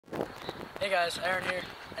Hey guys, Aaron here,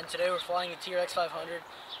 and today we're flying the Trex 500.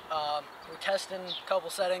 We're testing a couple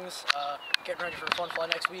settings, getting ready for a fun fly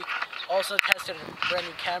next week. Also tested a brand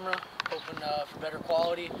new camera, hoping for better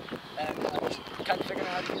quality, and just kind of figuring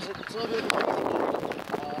out how to use it. It's a little bit of a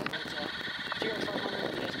it's a Trex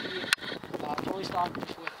 500 DSP, fully stocked with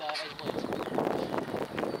edge blades.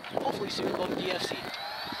 Hopefully soon go to DFC.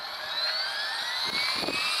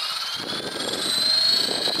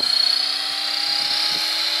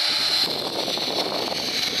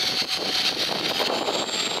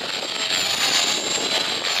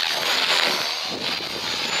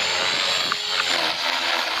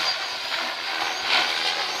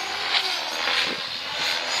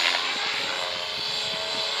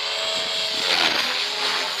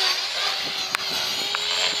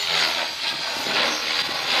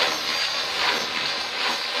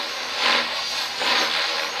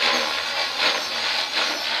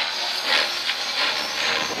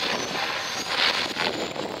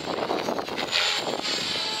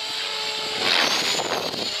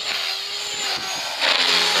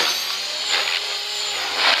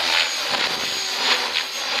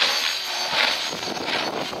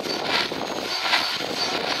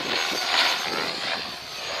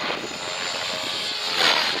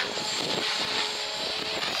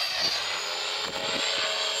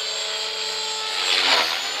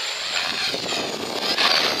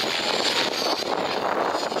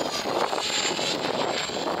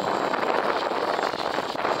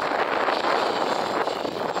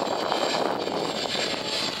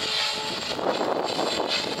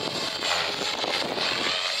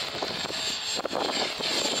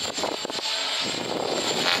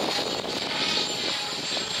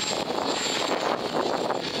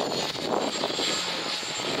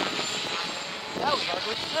 That was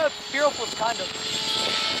ugly. The bureau was kind of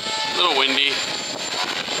a little windy.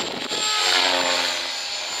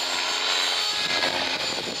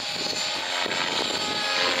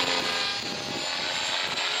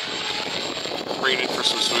 Bring it for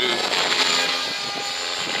some smooth.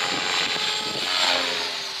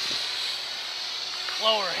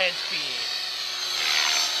 lower head speed.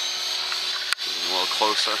 A little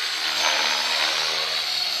closer.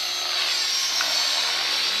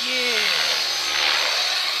 Yeah.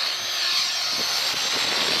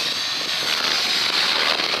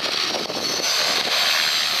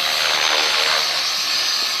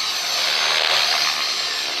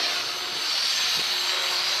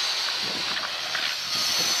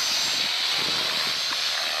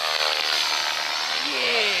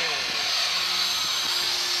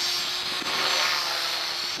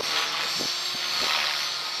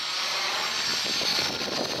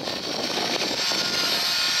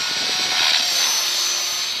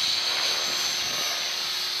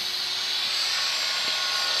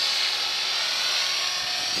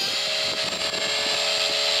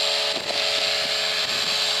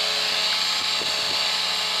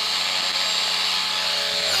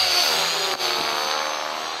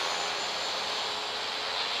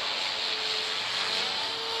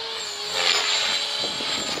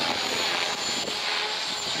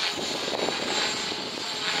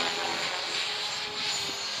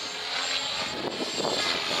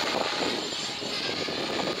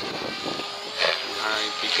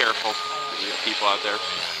 Be careful. You get people out there.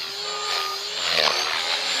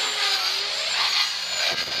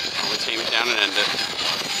 We'll tame it down and end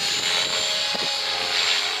it.